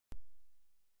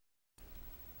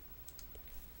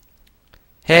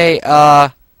Hey,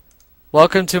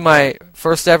 welcome to my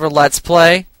first ever Let's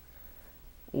Play.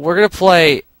 We're gonna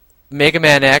play Mega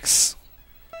Man X,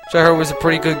 which I heard was a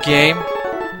pretty good game.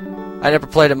 I never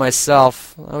played it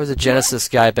myself. I was a Genesis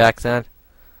guy back then.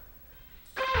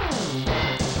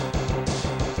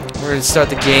 We're gonna start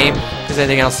the game, because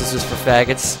anything else is just for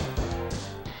faggots.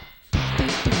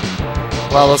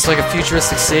 Wow, looks like a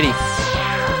futuristic city.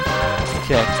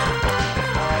 Okay.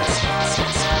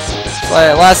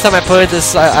 Last time I played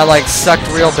this, I like sucked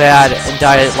real bad and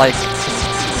died like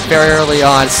very early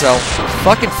on, so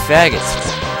fucking faggots.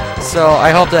 So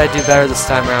I hope that I do better this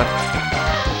time around.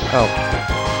 Oh.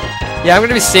 Yeah, I'm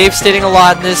gonna be save stating a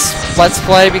lot in this Let's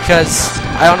Play because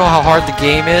I don't know how hard the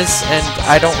game is, and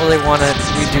I don't really want to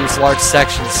reduce large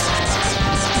sections.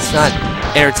 It's not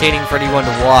entertaining for anyone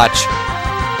to watch.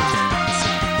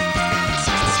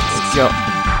 Let's go.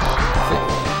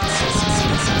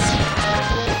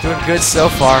 Doing good so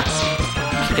far.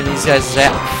 Kicking these guys'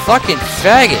 ass. Fucking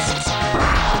faggot!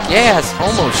 Yes,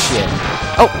 homo shit.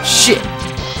 Oh, shit!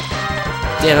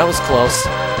 Damn, that was close.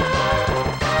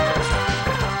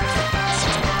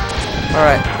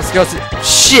 Alright, let's go to...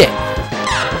 Shit!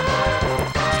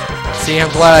 See, I'm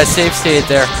glad I save stated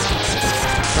there.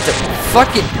 What's it?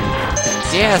 Fucking...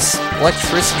 gas,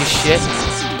 electricity shit.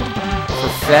 For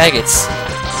faggots.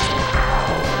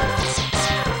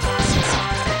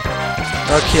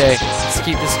 Okay, let's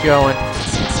keep this going.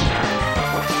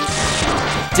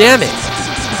 Damn it!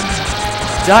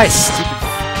 Die, stupid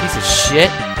piece of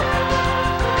shit.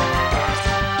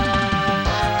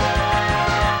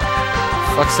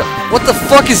 Fuck's up. What the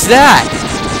fuck is that?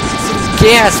 Some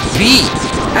gas beat.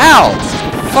 Ow!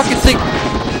 Fucking thing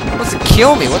wants to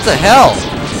kill me. What the hell?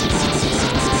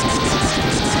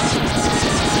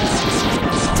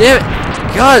 Damn it!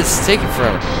 God, it's taking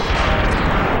forever.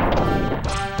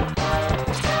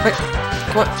 Wait,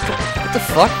 come on, what the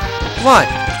fuck? Come on!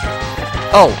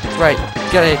 Oh, right,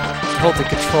 gotta hold the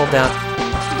control down.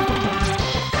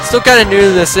 Still kinda new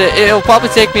to this. It'll probably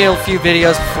take me a few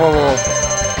videos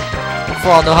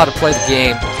before I'll know how to play the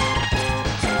game.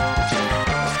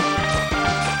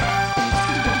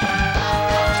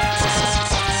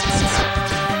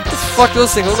 What the fuck are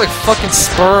those things? They look like fucking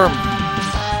sperm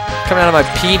coming out of my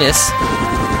penis.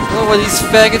 Oh, what are these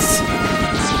faggots?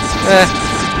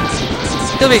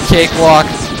 It'll be a cakewalk.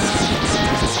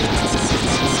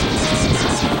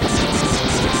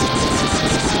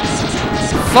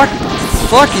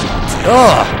 Fucking,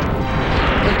 ugh.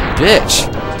 What a bitch.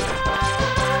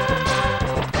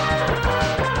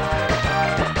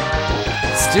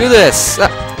 Let's do this.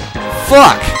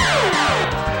 Fuck.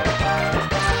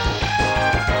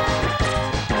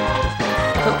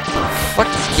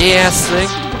 Fucking gay ass thing.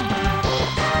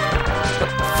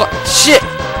 Fuck, shit.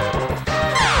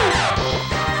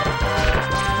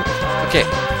 Okay.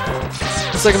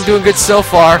 Looks like I'm doing good so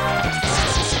far.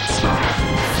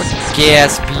 Fucking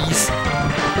gas bees.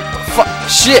 Fuck.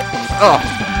 Shit. Oh.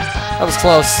 That was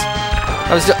close.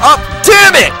 I was just. Oh!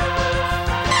 Damn it!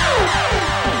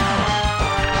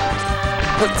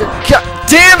 What the. God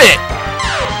damn it!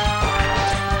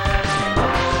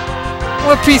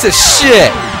 What a piece of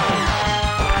shit!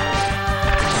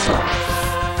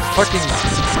 Fucking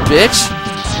bitch.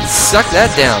 Suck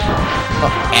that down. Oh,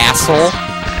 asshole.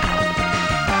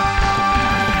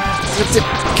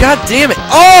 God damn it!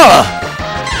 Oh!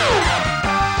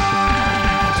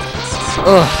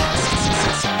 Ugh.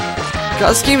 God,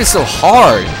 this game is so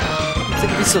hard. It's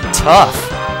gonna be so tough.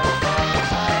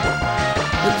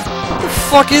 What the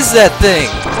fuck is that thing?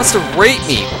 It wants to rape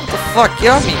me. What the fuck?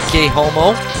 Get off me, gay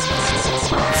homo.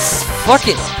 It's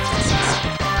fucking.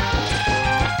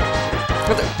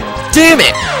 What the... Damn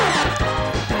it!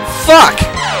 Fuck!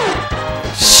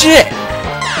 Shit!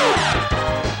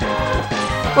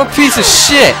 What a piece of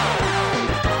shit!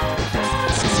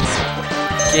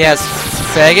 Yes,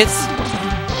 faggots.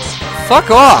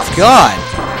 Fuck off, God!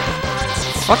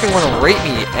 Fucking wanna rape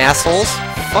me, assholes.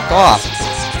 Fuck off.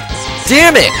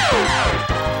 Damn it!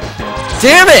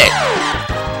 Damn it!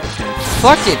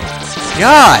 Fucking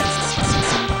God!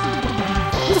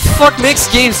 Who the fuck makes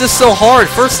games this so hard?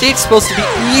 First stage's supposed to be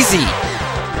easy.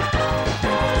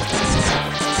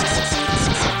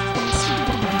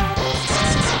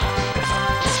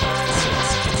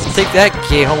 Take that,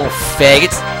 gay homo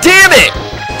faggots. Damn it!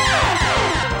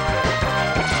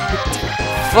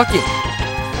 Fuck it.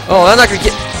 Oh, I'm not gonna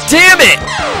get. Damn it!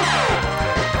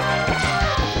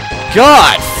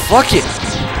 God, fuck it.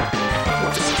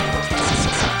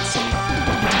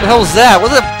 What the hell was that?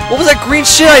 What was that green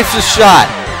shit I just shot?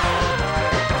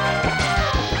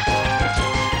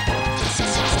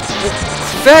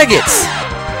 Faggots!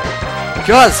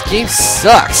 God, this game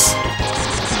sucks.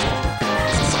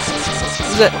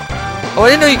 Oh, I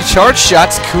didn't know you could charge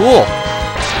shots. Cool.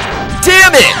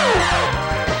 Damn it!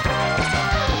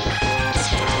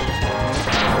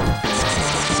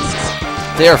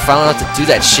 There, finally have to do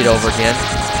that shit over again.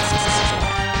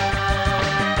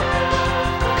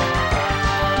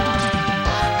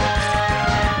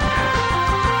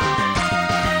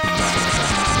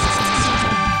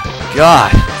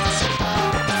 God.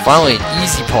 Finally an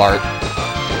easy part.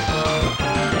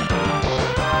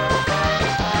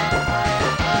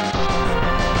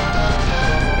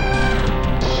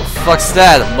 Fuck's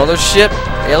that? A mothership?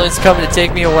 Aliens coming to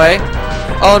take me away?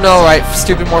 Oh no, right.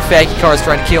 Stupid more faggy cars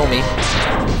trying to kill me.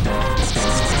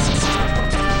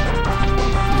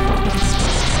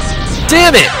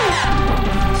 Damn it!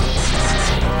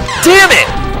 Damn it!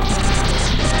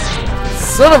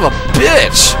 Son of a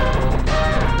bitch!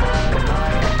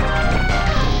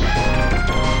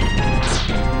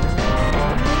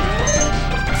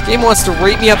 This game wants to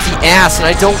rape me up the ass and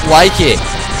I don't like it.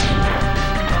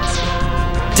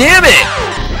 Damn it!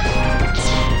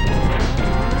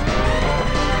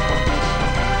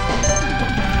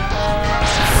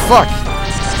 Fuck.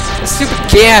 The stupid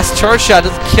gas charge shot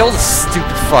doesn't kill the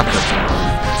stupid fucker.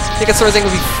 I think that sort of thing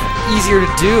would be easier to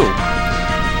do.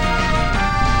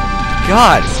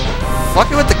 God.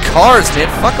 Fucking with the cars, man.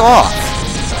 Fuck off.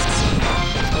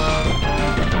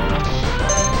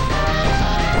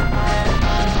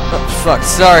 Oh, fuck.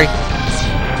 Sorry.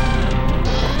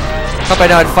 Hope by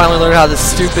now I'd finally learn how the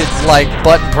stupid, like,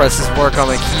 button presses work on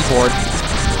my keyboard.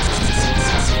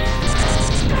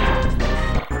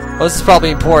 Oh, this is probably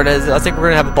important. I think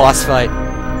we're gonna have a boss fight.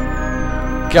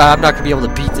 God, I'm not gonna be able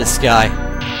to beat this guy.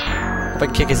 Hope I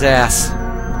can kick his ass.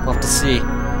 We'll have to see.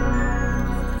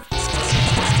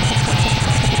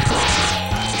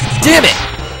 Damn it!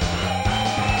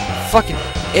 Fucking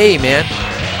A, man.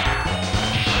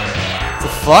 What the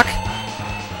fuck?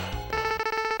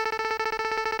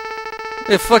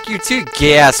 Hey, fuck you too,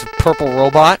 gay-ass purple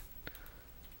robot.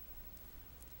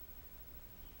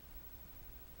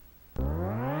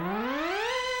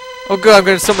 Oh good, I'm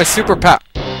gonna show my superpower.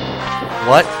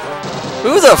 What?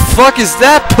 Who the fuck is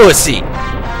that pussy?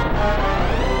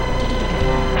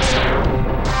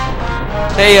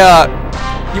 Hey,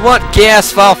 you want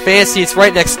gas Final Fantasy? It's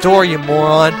right next door, you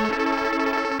moron.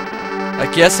 I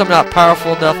guess I'm not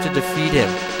powerful enough to defeat him.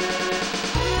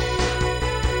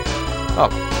 Oh,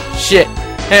 shit.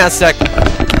 Hang on a sec.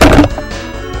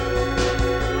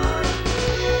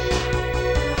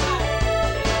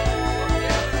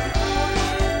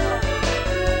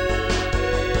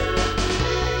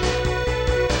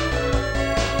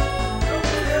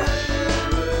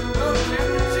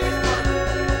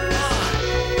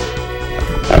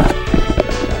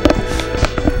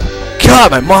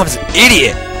 God, my mom's an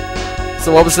idiot!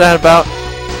 So what was that about?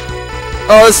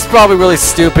 Oh, this is probably really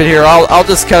stupid here. I'll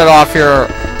just cut it off here.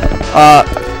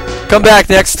 Come back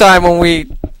next time when we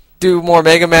do more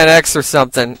Mega Man X or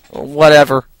something.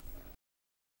 Whatever.